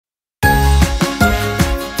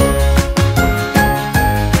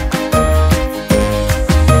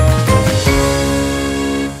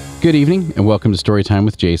Good evening and welcome to Storytime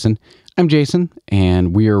with Jason. I'm Jason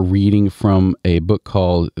and we are reading from a book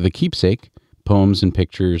called The Keepsake, Poems and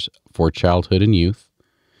Pictures for Childhood and Youth.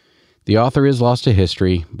 The author is lost to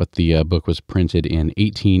history, but the book was printed in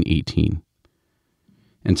 1818.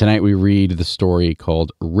 And tonight we read the story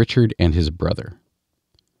called Richard and His Brother.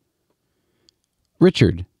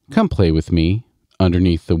 Richard, come play with me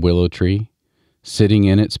underneath the willow tree. Sitting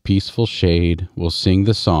in its peaceful shade, we'll sing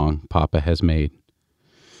the song Papa has made.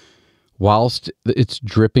 Whilst its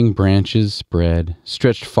dripping branches spread,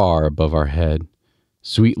 stretched far above our head,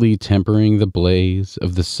 sweetly tempering the blaze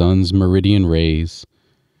of the sun's meridian rays.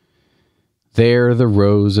 There the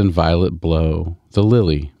rose and violet blow, the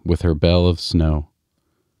lily with her bell of snow,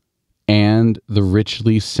 and the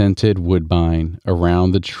richly scented woodbine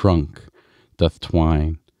around the trunk doth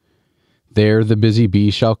twine. There the busy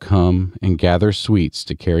bee shall come and gather sweets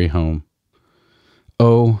to carry home.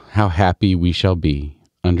 Oh, how happy we shall be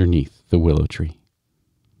underneath the willow tree.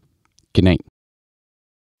 Good night.